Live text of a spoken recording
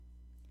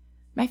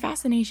My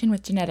fascination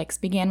with genetics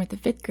began with the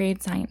 5th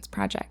grade science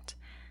project.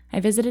 I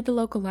visited the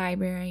local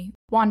library,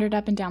 wandered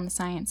up and down the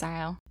science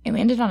aisle, and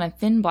landed on a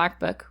thin black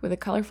book with a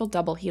colorful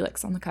double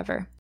helix on the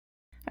cover.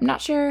 I'm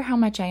not sure how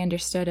much I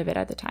understood of it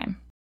at the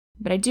time,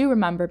 but I do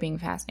remember being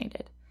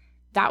fascinated.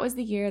 That was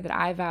the year that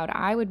I vowed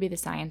I would be the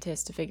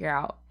scientist to figure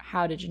out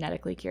how to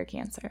genetically cure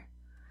cancer.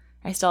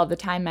 I still have the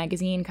Time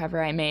magazine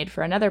cover I made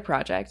for another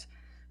project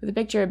with a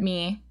picture of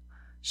me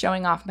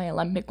showing off my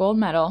Olympic gold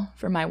medal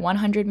for my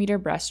 100-meter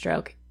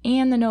breaststroke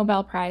and the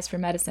Nobel Prize for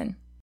Medicine.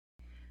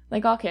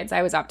 Like all kids,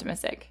 I was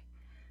optimistic,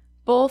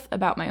 both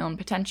about my own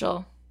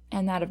potential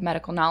and that of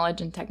medical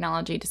knowledge and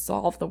technology to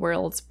solve the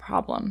world's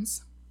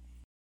problems.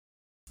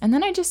 And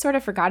then I just sort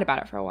of forgot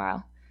about it for a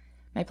while.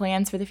 My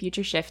plans for the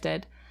future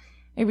shifted.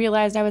 I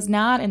realized I was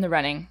not in the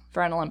running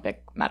for an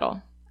Olympic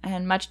medal,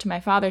 and much to my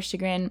father's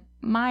chagrin,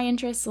 my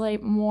interests lay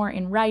more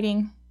in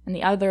writing and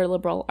the other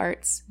liberal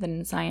arts than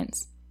in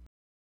science.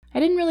 I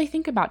didn't really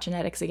think about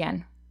genetics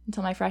again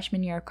until my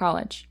freshman year of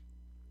college.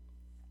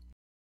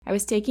 I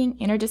was taking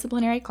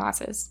interdisciplinary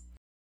classes,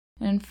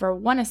 and for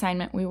one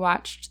assignment we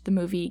watched the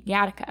movie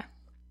Gattaca.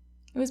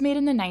 It was made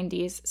in the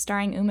 90s,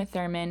 starring Uma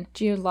Thurman,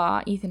 Jude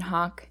Law, Ethan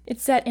Hawke.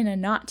 It's set in a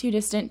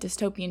not-too-distant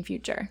dystopian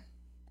future,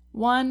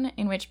 one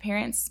in which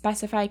parents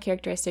specify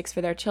characteristics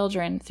for their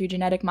children through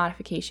genetic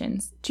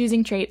modifications,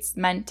 choosing traits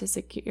meant to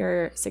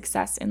secure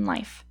success in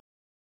life,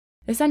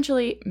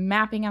 essentially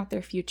mapping out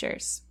their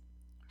futures.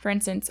 For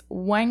instance,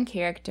 one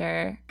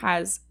character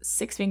has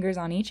 6 fingers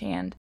on each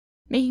hand,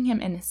 making him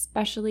an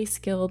especially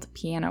skilled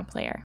piano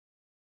player.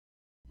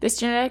 This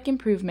genetic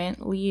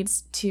improvement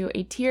leads to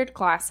a tiered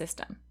class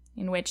system,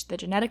 in which the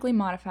genetically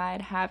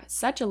modified have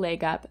such a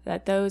leg up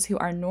that those who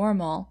are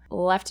normal,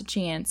 left to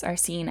chance, are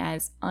seen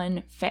as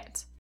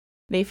unfit.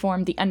 They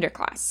form the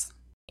underclass.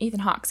 Ethan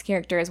Hawke's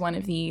character is one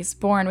of these,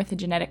 born with a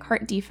genetic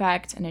heart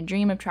defect and a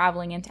dream of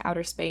traveling into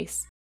outer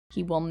space.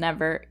 He will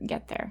never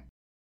get there.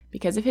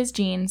 Because of his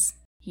genes,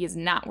 he is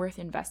not worth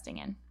investing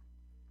in.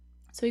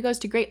 So he goes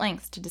to great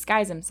lengths to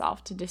disguise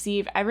himself, to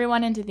deceive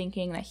everyone into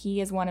thinking that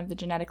he is one of the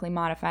genetically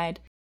modified,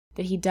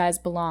 that he does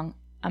belong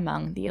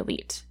among the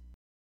elite.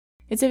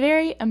 It's a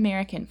very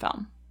American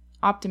film,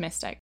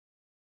 optimistic.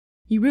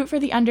 You root for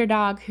the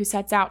underdog who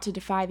sets out to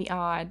defy the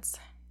odds.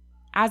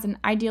 As an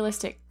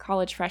idealistic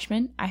college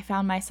freshman, I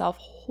found myself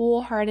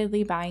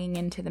wholeheartedly buying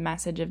into the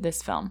message of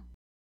this film.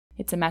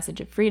 It's a message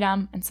of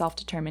freedom and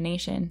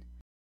self-determination,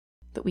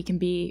 that we can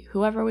be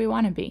whoever we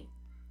want to be,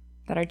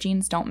 that our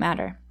genes don't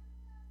matter.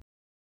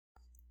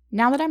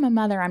 Now that I'm a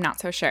mother, I'm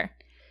not so sure.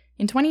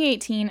 In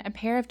 2018, a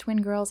pair of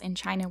twin girls in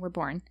China were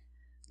born.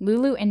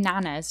 Lulu and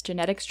Nana's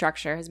genetic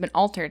structure has been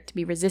altered to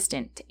be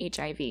resistant to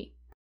HIV.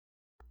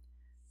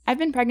 I've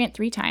been pregnant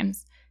 3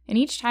 times, and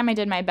each time I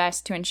did my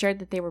best to ensure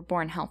that they were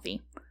born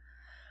healthy.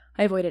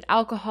 I avoided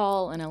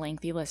alcohol and a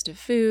lengthy list of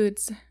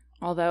foods,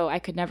 although I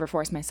could never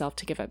force myself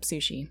to give up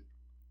sushi.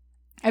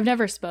 I've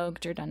never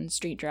smoked or done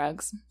street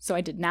drugs, so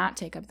I did not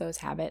take up those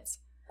habits.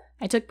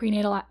 I took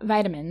prenatal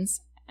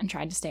vitamins and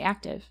tried to stay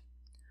active.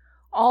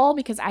 All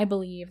because I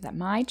believe that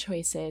my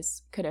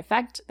choices could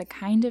affect the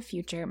kind of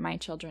future my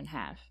children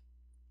have.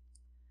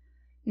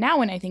 Now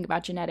when I think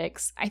about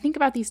genetics, I think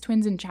about these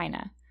twins in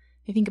China.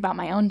 I think about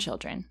my own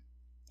children.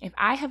 If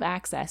I have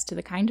access to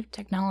the kind of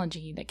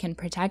technology that can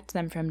protect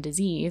them from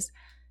disease,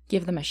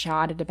 give them a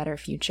shot at a better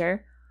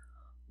future,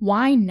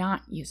 why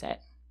not use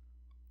it?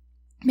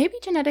 Maybe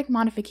genetic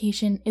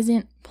modification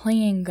isn't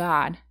playing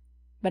God,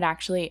 but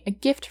actually a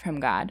gift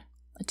from God.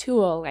 A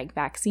tool like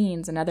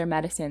vaccines and other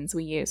medicines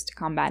we use to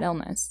combat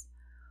illness.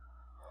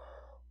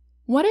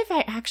 What if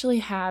I actually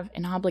have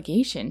an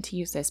obligation to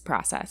use this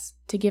process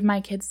to give my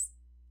kids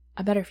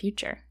a better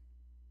future?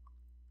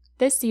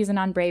 This season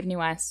on Brave New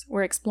Us,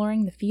 we're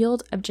exploring the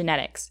field of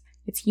genetics,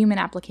 its human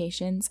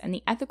applications, and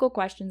the ethical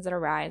questions that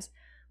arise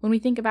when we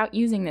think about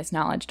using this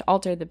knowledge to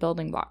alter the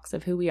building blocks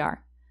of who we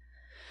are.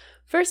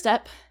 First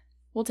up,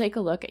 we'll take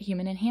a look at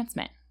human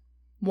enhancement.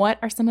 What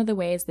are some of the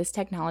ways this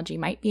technology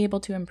might be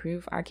able to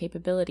improve our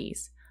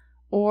capabilities,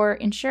 or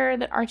ensure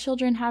that our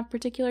children have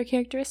particular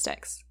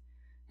characteristics,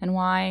 and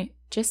why,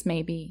 just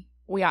maybe,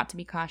 we ought to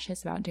be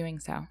cautious about doing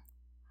so?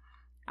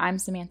 I'm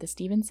Samantha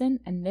Stevenson,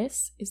 and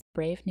this is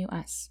Brave New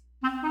Us.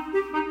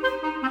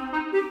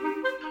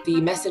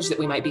 The message that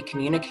we might be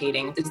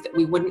communicating is that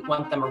we wouldn't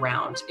want them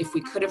around. If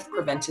we could have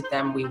prevented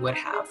them, we would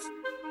have.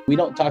 We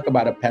don't talk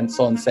about a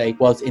pencil and say,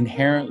 well, it's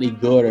inherently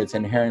good or it's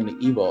inherently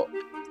evil.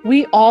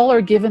 We all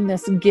are given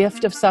this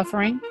gift of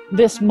suffering,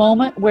 this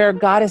moment where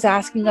God is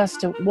asking us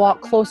to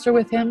walk closer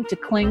with Him, to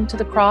cling to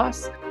the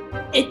cross.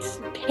 It's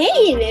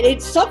pain and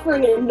it's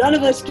suffering and none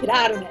of us get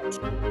out of it.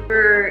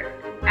 We're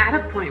at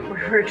a point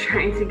where we're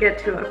trying to get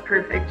to a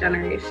perfect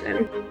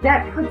generation.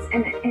 That puts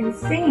an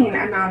insane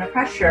amount of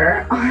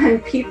pressure on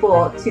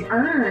people to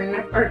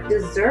earn or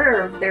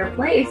deserve their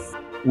place.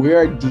 We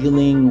are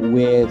dealing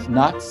with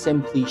not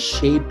simply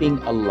shaping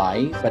a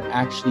life, but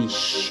actually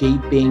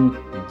shaping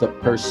the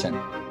person.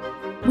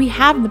 We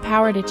have the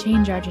power to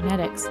change our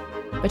genetics,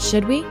 but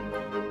should we?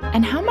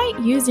 And how might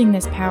using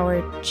this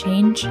power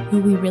change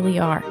who we really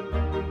are?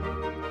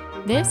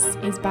 This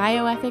is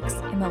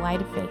Bioethics in the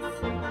Light of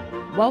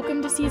Faith.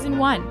 Welcome to Season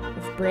 1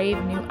 of Brave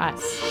New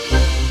Us.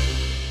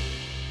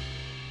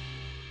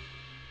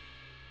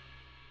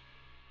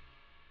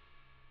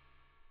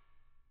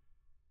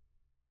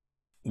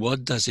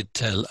 What does it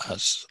tell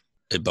us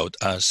about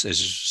us as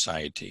a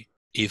society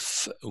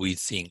if we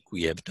think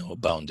we have no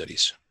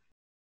boundaries?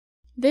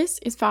 This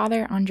is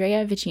Father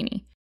Andrea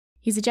Vicini.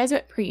 He's a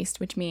Jesuit priest,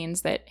 which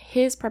means that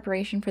his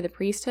preparation for the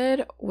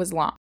priesthood was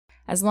long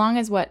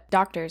as what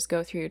doctors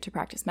go through to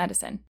practice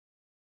medicine.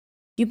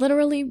 He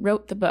literally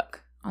wrote the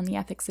book on the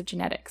ethics of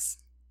genetics.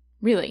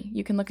 Really,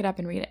 you can look it up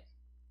and read it.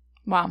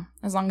 Well,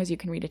 as long as you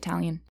can read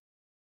Italian.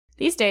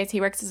 These days,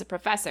 he works as a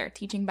professor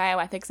teaching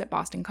bioethics at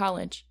Boston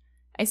College.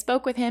 I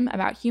spoke with him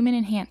about human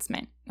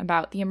enhancement,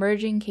 about the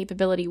emerging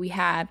capability we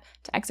have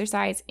to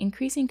exercise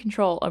increasing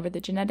control over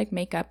the genetic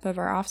makeup of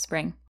our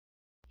offspring.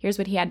 Here's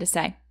what he had to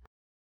say.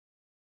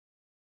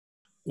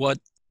 What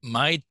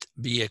might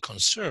be a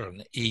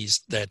concern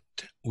is that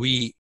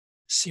we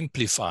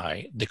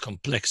simplify the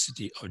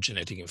complexity of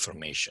genetic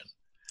information,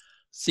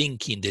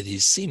 thinking that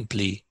it's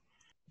simply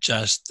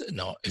just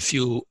a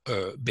few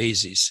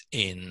bases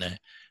in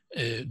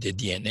the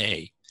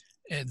DNA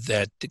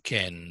that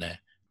can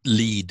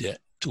lead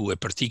to a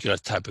particular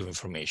type of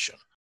information.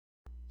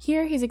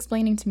 Here he's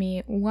explaining to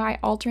me why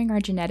altering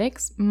our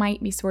genetics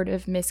might be sort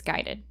of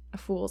misguided, a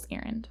fool's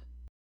errand.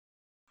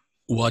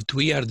 What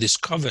we are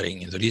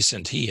discovering in the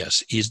recent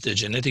years is the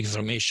genetic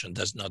information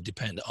does not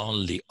depend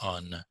only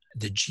on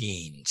the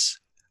genes,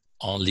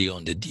 only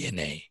on the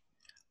DNA,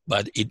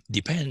 but it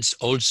depends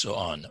also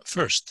on,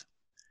 first,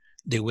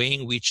 the way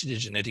in which the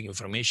genetic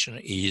information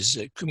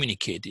is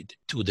communicated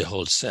to the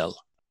whole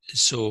cell.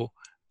 So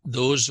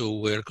those who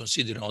were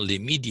considered only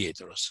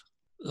mediators,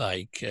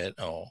 like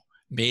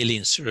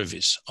mail-in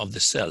service of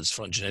the cells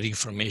from genetic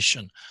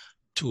information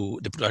to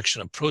the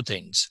production of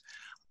proteins,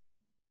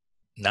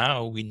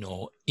 now we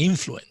know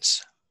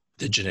influence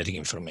the genetic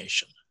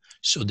information.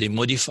 So they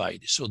modified,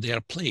 so they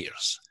are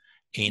players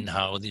in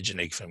how the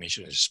genetic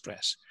information is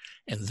expressed.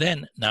 And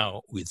then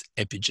now with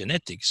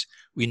epigenetics,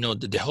 we know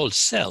that the whole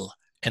cell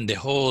and the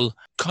whole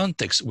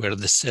context where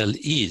the cell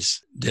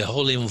is, the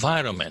whole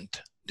environment,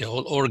 the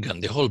whole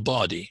organ, the whole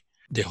body,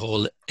 the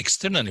whole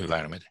external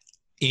environment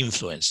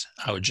influence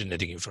how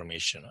genetic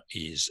information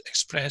is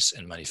expressed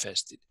and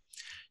manifested.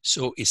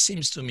 So it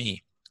seems to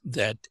me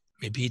that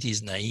maybe it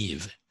is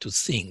naive to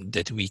think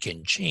that we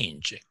can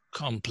change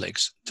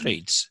complex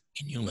traits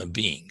in human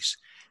beings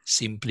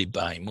simply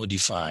by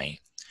modifying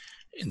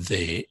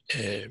the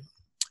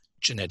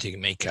genetic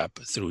makeup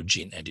through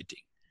gene editing.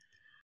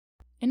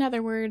 In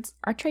other words,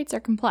 our traits are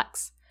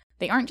complex.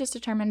 They aren't just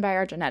determined by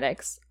our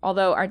genetics,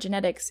 although our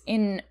genetics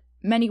in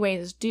many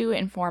ways do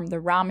inform the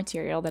raw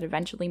material that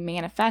eventually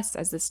manifests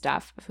as the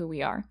stuff of who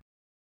we are.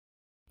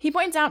 He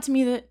points out to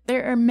me that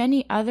there are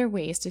many other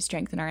ways to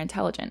strengthen our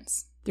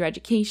intelligence, through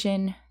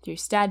education, through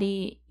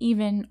study,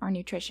 even our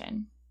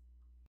nutrition.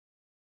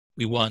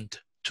 We want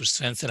to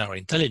strengthen our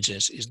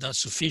intelligence. It's not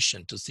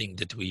sufficient to think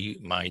that we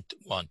might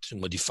want to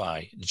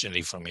modify the genetic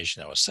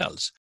information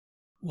ourselves.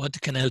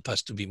 What can help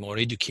us to be more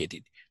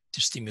educated,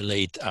 to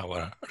stimulate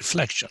our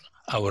reflection,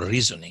 our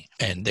reasoning,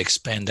 and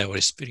expand our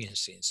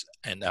experiences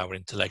and our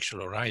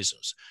intellectual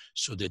horizons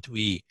so that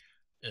we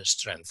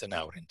strengthen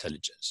our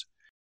intelligence?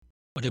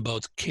 What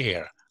about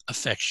care,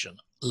 affection,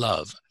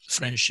 love,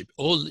 friendship,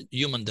 all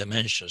human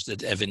dimensions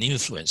that have an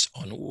influence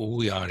on who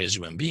we are as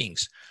human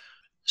beings,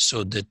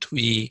 so that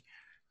we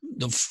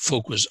don't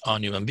focus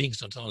on human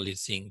beings, not only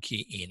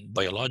thinking in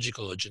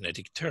biological or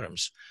genetic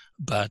terms,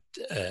 but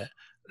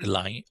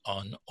relying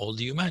on all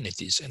the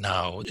humanities and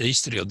how the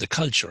history of the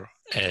culture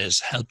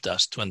has helped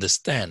us to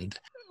understand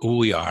who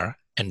we are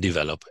and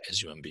develop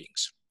as human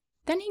beings.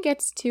 Then he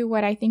gets to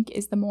what I think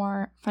is the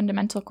more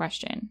fundamental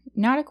question,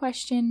 not a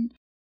question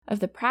of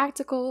the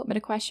practical, but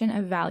a question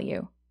of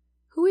value.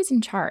 Who is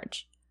in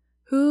charge?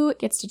 Who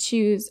gets to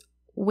choose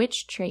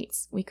which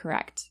traits we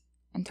correct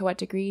and to what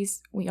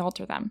degrees we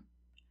alter them?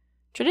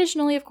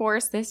 Traditionally, of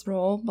course, this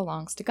role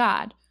belongs to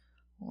God,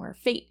 or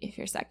fate if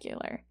you're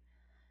secular.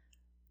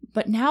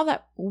 But now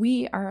that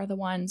we are the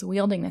ones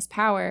wielding this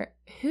power,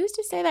 who's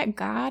to say that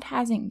God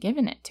hasn't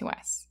given it to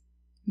us?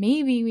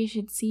 Maybe we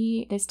should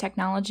see this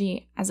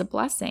technology as a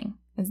blessing,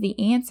 as the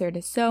answer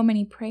to so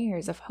many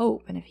prayers of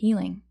hope and of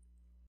healing.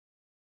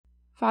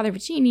 Father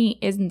Vicini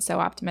isn't so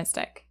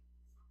optimistic.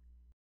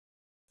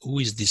 Who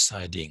is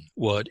deciding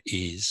what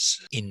is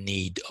in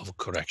need of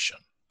correction?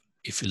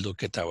 If we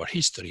look at our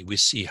history, we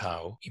see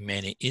how in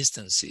many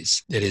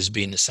instances there has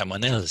been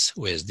someone else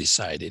who has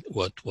decided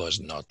what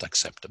was not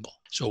acceptable.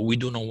 So we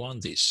do not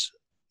want this.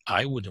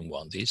 I wouldn't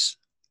want this.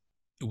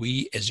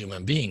 We as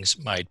human beings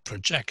might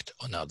project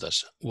on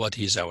others what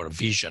is our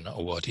vision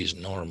of what is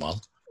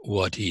normal,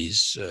 what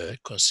is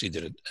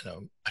considered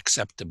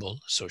acceptable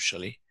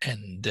socially,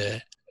 and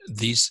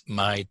this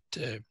might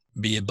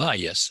be a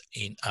bias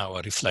in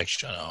our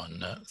reflection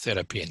on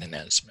therapy and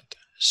enhancement.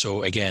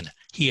 So again,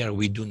 here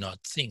we do not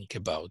think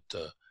about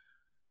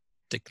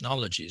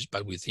technologies,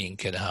 but we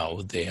think at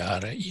how they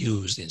are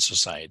used in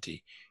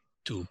society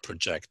to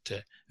project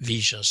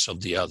visions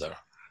of the other,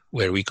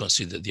 where we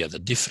consider the other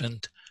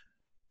different,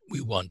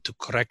 we want to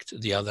correct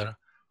the other,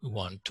 we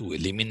want to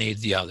eliminate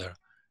the other,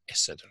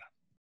 etc.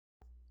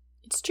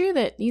 It's true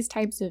that these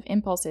types of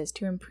impulses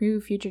to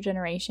improve future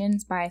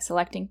generations by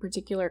selecting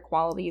particular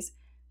qualities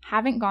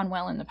haven't gone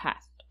well in the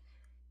past.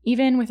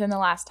 Even within the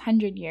last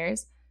 100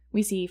 years,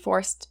 we see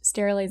forced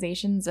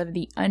sterilizations of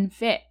the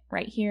unfit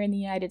right here in the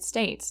United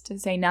States, to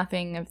say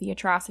nothing of the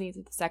atrocities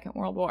of the Second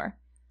World War.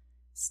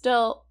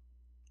 Still,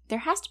 there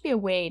has to be a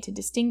way to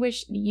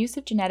distinguish the use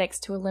of genetics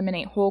to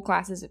eliminate whole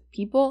classes of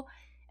people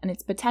and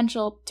its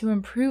potential to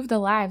improve the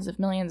lives of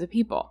millions of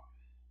people.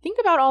 Think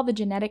about all the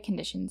genetic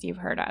conditions you've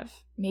heard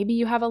of. Maybe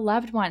you have a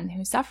loved one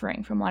who's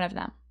suffering from one of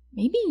them.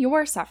 Maybe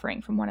you're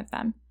suffering from one of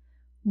them.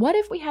 What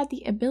if we had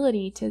the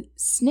ability to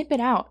snip it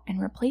out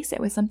and replace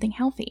it with something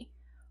healthy?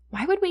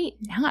 Why would we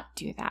not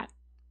do that?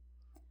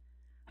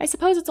 I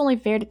suppose it's only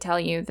fair to tell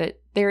you that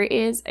there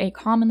is a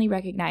commonly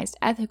recognized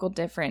ethical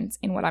difference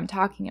in what I'm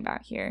talking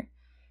about here.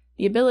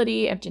 The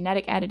ability of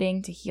genetic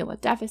editing to heal a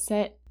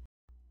deficit,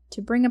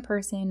 to bring a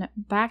person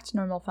back to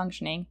normal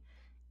functioning,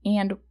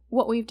 and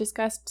what we've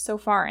discussed so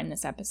far in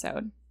this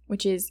episode,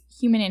 which is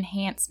human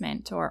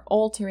enhancement, or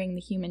altering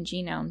the human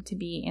genome to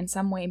be in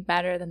some way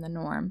better than the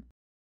norm.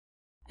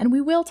 And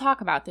we will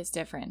talk about this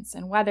difference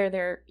and whether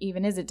there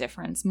even is a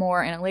difference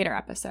more in a later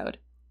episode.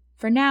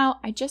 For now,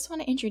 I just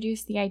want to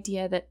introduce the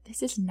idea that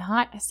this is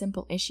not a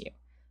simple issue,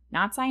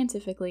 not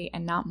scientifically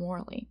and not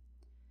morally.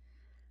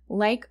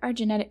 Like our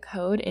genetic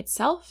code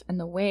itself and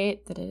the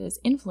way that it is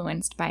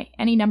influenced by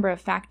any number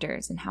of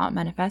factors and how it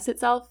manifests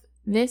itself,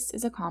 this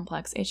is a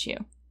complex issue.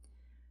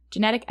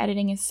 Genetic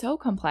editing is so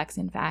complex,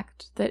 in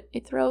fact, that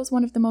it throws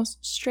one of the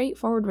most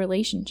straightforward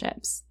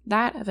relationships,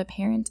 that of a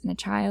parent and a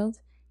child,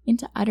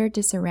 into utter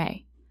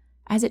disarray.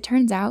 As it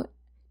turns out,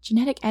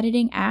 genetic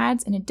editing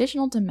adds an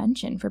additional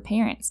dimension for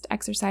parents to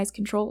exercise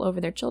control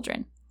over their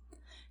children.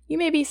 You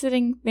may be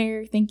sitting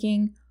there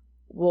thinking,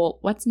 well,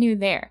 what's new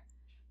there?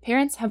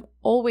 Parents have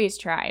always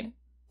tried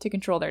to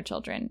control their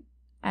children,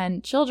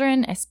 and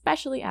children,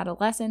 especially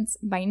adolescents,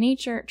 by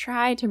nature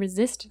try to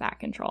resist that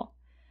control.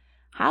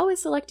 How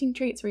is selecting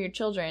traits for your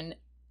children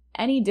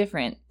any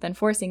different than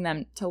forcing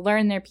them to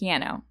learn their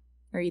piano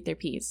or eat their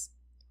peas?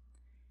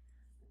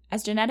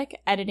 As genetic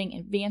editing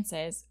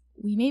advances,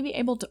 we may be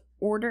able to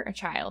order a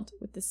child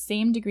with the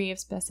same degree of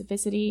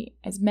specificity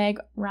as Meg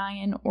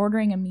Ryan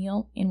ordering a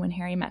meal in When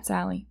Harry Met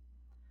Sally.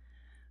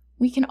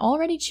 We can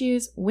already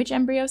choose which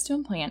embryos to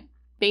implant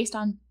based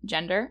on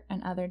gender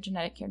and other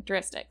genetic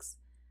characteristics.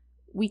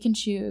 We can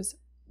choose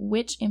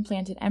which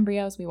implanted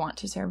embryos we want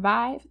to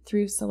survive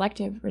through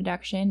selective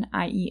reduction,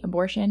 i.e.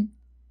 abortion.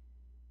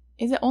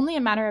 Is it only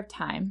a matter of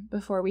time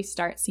before we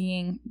start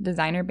seeing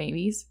designer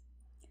babies?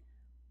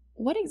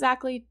 What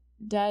exactly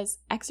does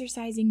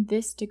exercising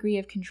this degree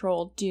of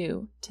control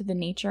do to the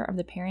nature of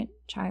the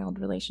parent-child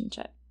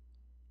relationship?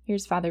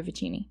 Here's Father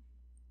Vicini.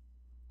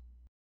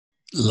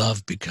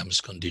 Love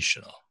becomes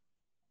conditional.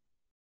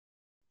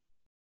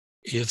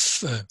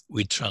 If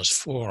we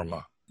transform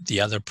the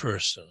other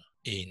person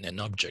in an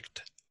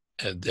object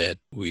that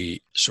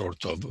we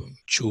sort of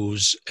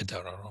choose at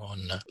our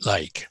own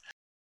like,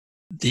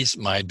 this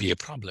might be a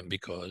problem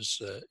because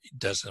it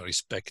doesn't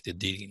respect the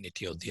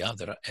dignity of the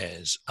other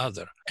as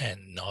other and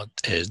not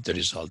as the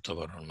result of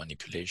our own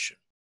manipulation.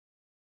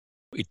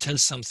 It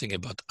tells something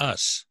about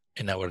us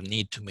and our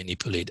need to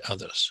manipulate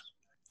others,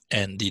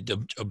 and it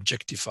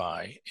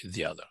objectify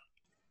the other.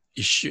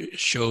 It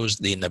shows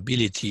the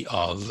inability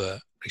of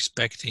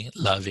respecting,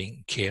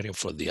 loving, caring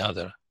for the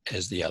other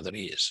as the other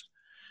is,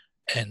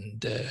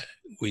 and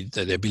with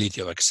the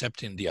ability of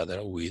accepting the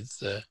other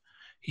with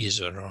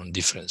his or her own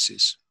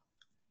differences.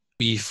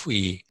 If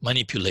we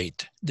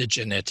manipulate the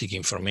genetic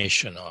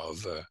information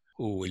of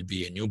who will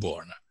be a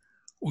newborn,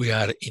 we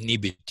are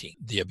inhibiting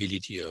the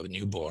ability of a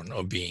newborn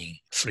of being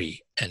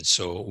free. And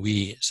so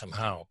we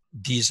somehow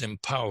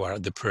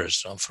disempower the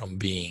person from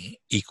being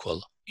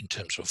equal in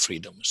terms of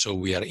freedom. So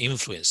we are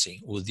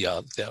influencing who the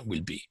other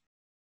will be.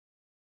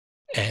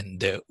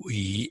 And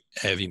we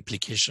have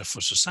implications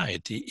for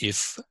society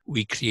if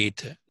we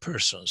create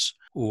persons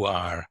who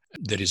are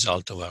the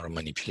result of our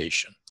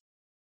manipulation.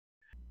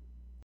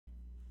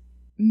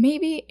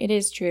 Maybe it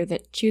is true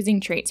that choosing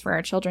traits for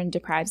our children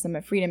deprives them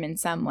of freedom in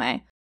some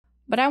way,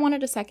 but I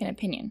wanted a second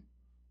opinion.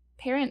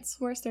 Parents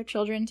force their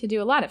children to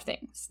do a lot of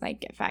things, like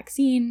get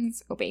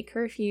vaccines, obey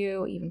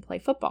curfew, even play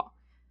football.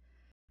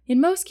 In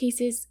most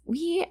cases,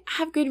 we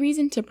have good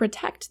reason to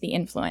protect the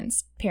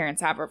influence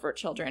parents have over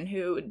children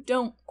who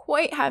don't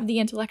quite have the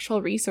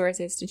intellectual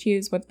resources to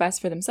choose what's best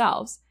for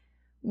themselves.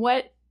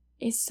 What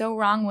is so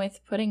wrong with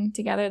putting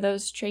together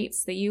those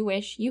traits that you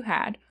wish you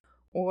had,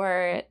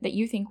 or that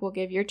you think will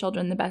give your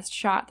children the best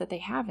shot that they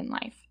have in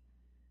life?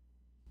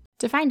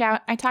 To find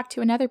out, I talked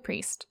to another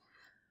priest.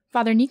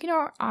 Father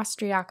Nicanor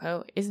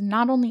Austriaco is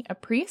not only a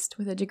priest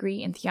with a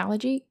degree in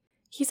theology,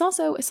 he's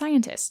also a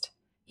scientist.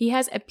 He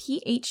has a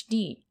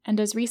PhD and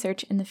does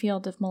research in the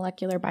field of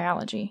molecular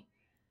biology.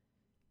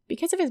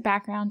 Because of his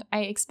background, I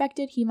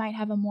expected he might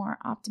have a more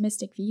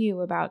optimistic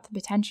view about the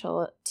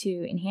potential to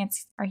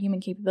enhance our human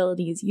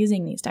capabilities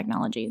using these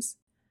technologies.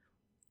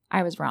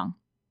 I was wrong.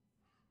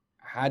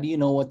 How do you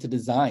know what to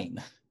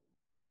design?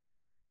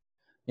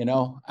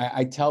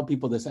 I tell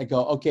people this. I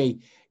go, okay,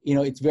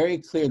 it's very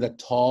clear that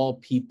tall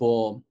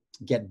people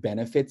get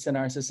benefits in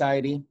our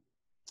society.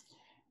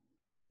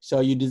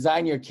 So you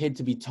design your kid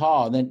to be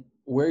tall, then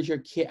where's your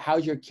kid?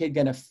 How's your kid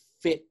going to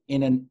fit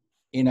in an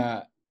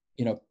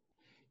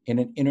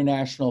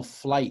international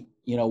flight?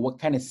 What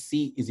kind of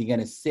seat is he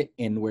going to sit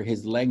in where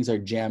his legs are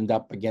jammed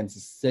up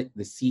against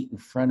the seat in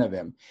front of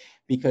him?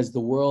 Because the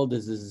world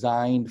is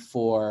designed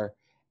for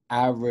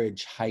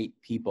average height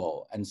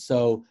people. And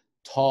so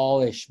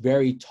tallish,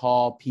 very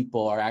tall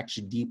people are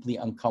actually deeply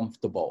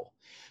uncomfortable.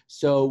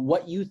 So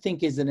what you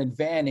think is an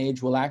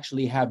advantage will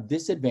actually have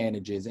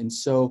disadvantages. And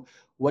so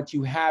what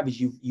you have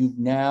is you've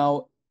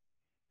now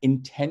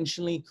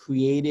intentionally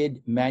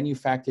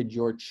manufactured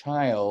your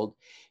child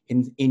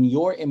in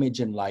your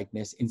image and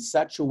likeness in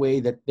such a way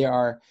that there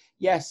are,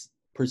 yes,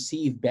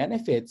 perceived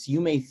benefits.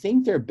 You may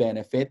think they're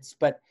benefits,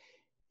 but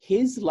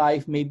his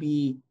life may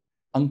be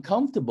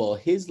uncomfortable.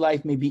 His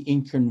life may be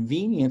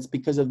inconvenienced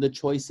because of the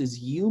choices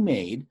you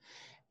made.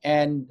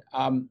 And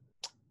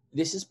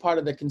this is part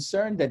of the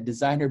concern that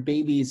designer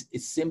babies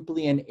is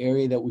simply an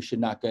area that we should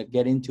not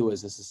get into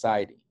as a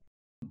society.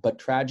 But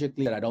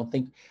tragically, I don't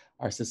think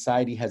our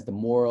society has the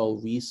moral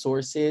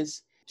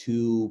resources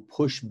to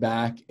push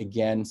back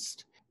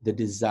against the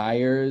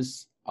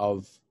desires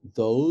of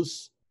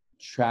those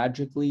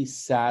tragically,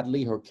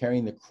 sadly, who are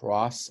carrying the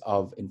cross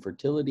of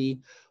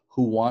infertility,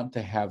 who want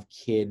to have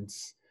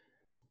kids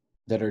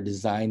that are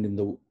designed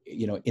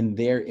in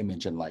their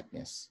image and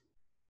likeness.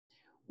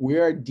 We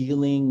are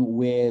dealing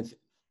with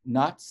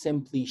not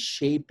simply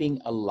shaping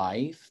a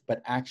life,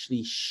 but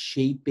actually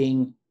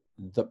shaping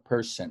the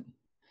person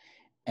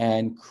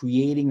and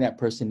creating that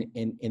person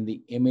in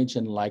the image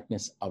and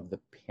likeness of the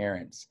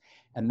parents.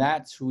 And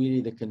that's really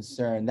the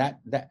concern.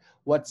 That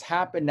what's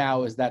happened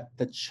now is that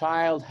the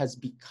child has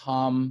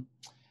become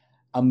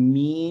a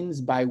means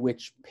by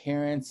which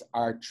parents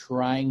are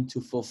trying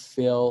to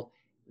fulfill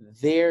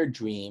their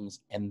dreams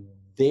and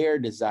their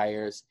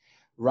desires,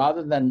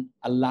 rather than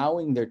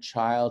allowing their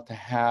child to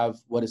have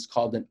what is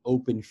called an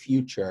open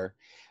future,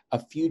 a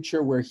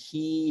future where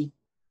he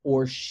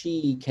or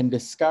she can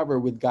discover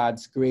with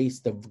God's grace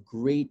the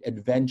great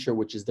adventure,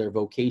 which is their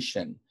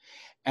vocation.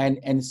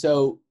 And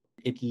so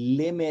it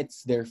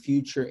limits their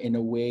future in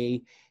a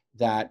way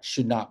that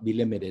should not be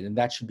limited, and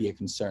that should be a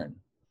concern.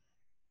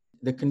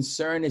 The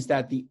concern is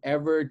that the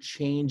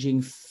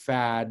ever-changing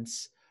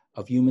fads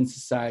of human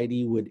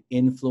society would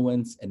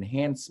influence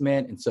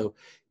enhancement, and so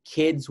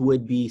kids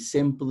would be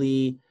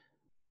simply,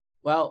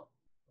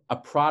 a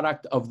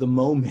product of the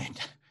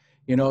moment.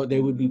 They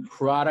would be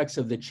products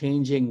of the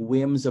changing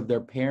whims of their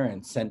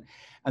parents and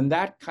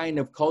that kind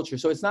of culture.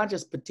 So it's not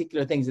just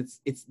particular things.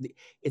 It's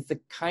the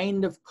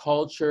kind of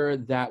culture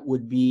that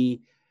would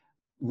be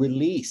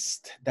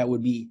released, that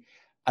would be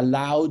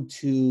allowed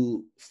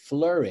to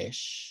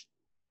flourish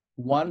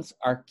once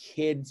our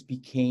kids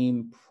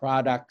became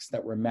products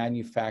that were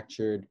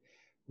manufactured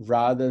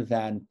rather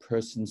than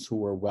persons who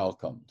were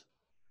welcomed.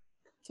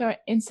 So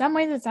in some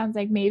ways, it sounds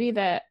like maybe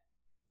the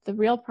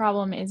real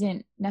problem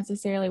isn't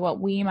necessarily what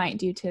we might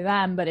do to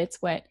them, but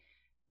it's what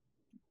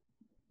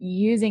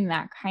using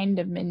that kind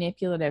of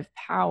manipulative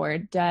power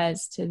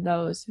does to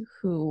those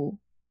who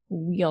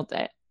wield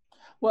it.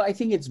 Well, I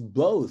think it's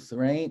both,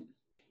 right?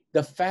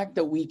 The fact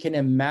that we can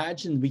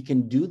imagine we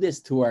can do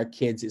this to our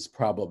kids is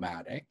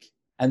problematic.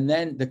 And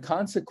then the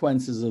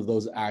consequences of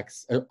those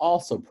acts are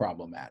also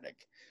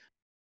problematic.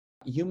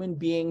 Human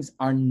beings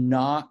are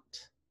not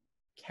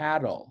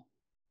cattle.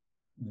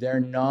 They're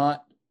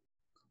not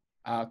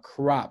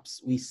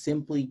crops. We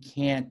simply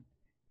can't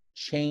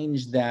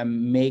change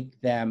them, make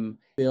them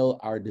fill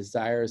our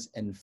desires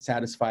and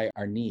satisfy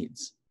our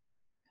needs.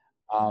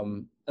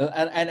 And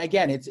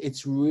again,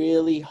 it's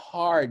really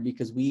hard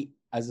because we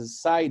as a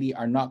society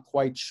are not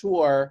quite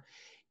sure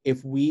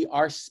if we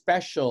are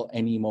special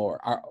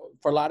anymore.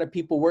 For a lot of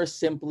people, we're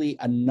simply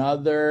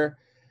another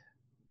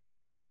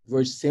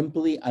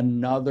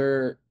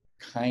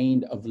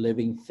kind of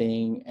living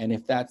thing. And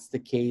if that's the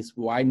case,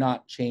 why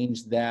not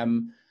change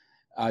them,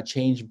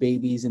 change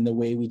babies in the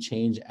way we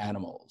change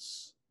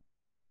animals?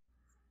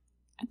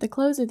 At the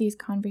close of these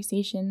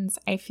conversations,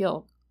 I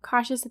feel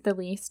cautious at the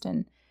least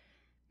and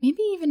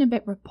maybe even a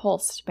bit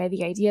repulsed by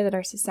the idea that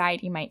our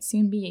society might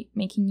soon be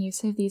making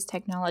use of these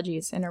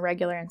technologies in a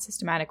regular and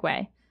systematic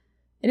way.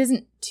 It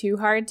isn't too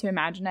hard to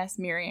imagine us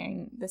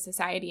mirroring the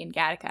society in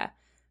Gattaca,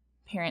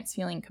 parents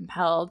feeling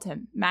compelled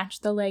to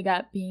match the leg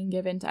up being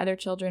given to other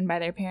children by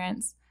their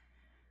parents.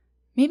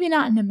 Maybe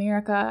not in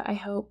America, I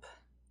hope,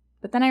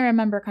 but then I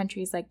remember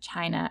countries like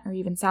China or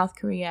even South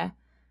Korea,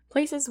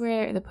 places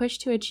where the push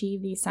to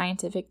achieve these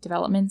scientific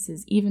developments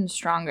is even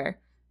stronger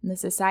and the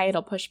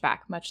societal pushback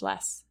much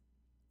less.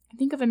 I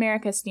think of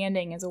America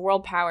standing as a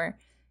world power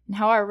and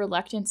how our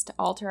reluctance to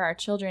alter our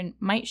children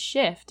might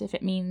shift if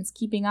it means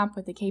keeping up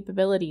with the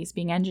capabilities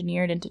being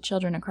engineered into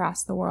children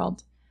across the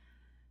world.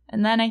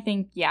 And then I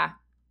think, yeah,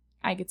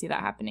 I could see that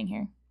happening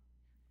here.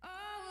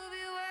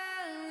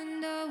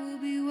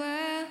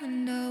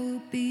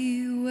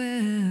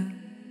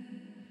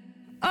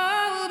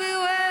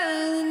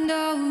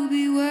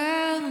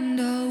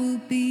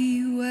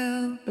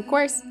 Of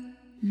course,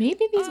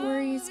 maybe these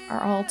worries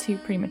are all too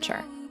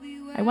premature.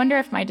 I wonder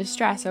if my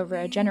distress over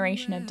a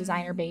generation of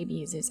designer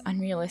babies is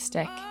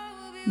unrealistic,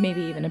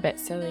 maybe even a bit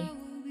silly.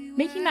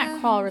 Making that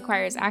call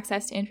requires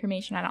access to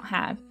information I don't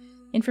have,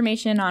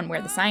 information on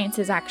where the science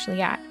is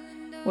actually at,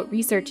 what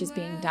research is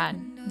being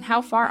done, and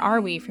how far are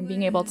we from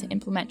being able to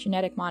implement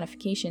genetic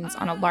modifications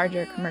on a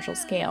larger commercial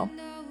scale.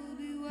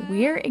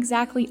 Where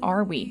exactly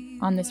are we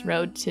on this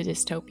road to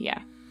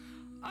dystopia?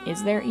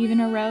 Is there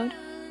even a road?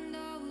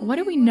 What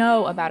do we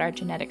know about our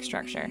genetic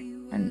structure,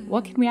 and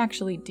what can we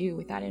actually do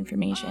with that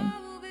information?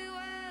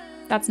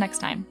 That's next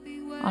time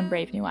on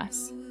Brave New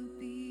Us.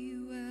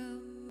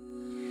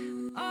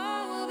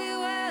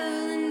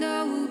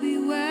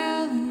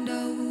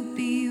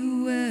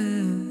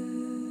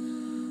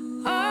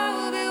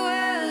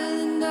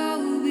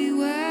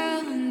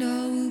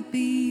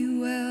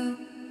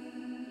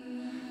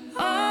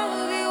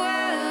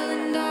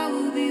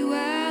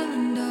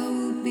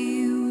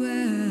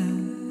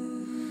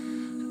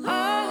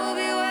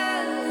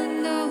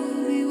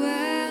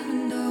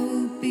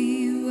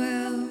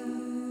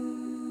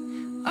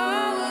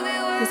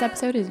 This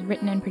episode is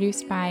written and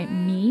produced by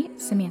me,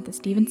 Samantha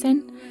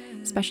Stevenson.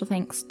 Special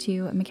thanks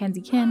to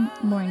Mackenzie Kim,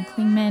 Lauren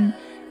Klingman,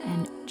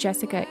 and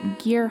Jessica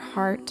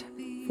Gearhart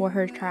for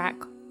her track,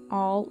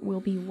 All Will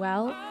Be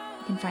Well.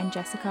 You can find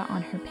Jessica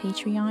on her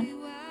Patreon.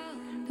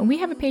 And we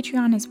have a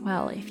Patreon as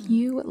well. If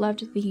you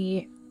loved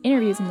the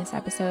interviews in this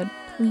episode,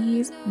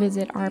 please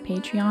visit our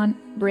Patreon,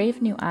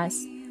 Brave New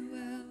Us.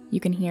 You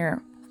can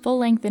hear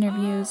full-length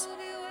interviews,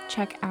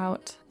 check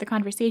out the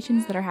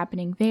conversations that are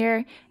happening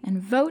there,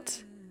 and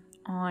vote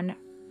on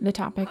the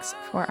topics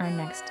for our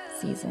next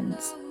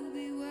seasons.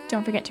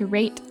 Don't forget to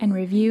rate and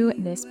review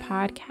this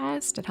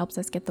podcast. It helps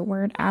us get the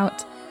word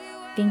out.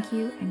 Thank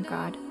you, and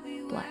God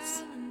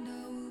bless.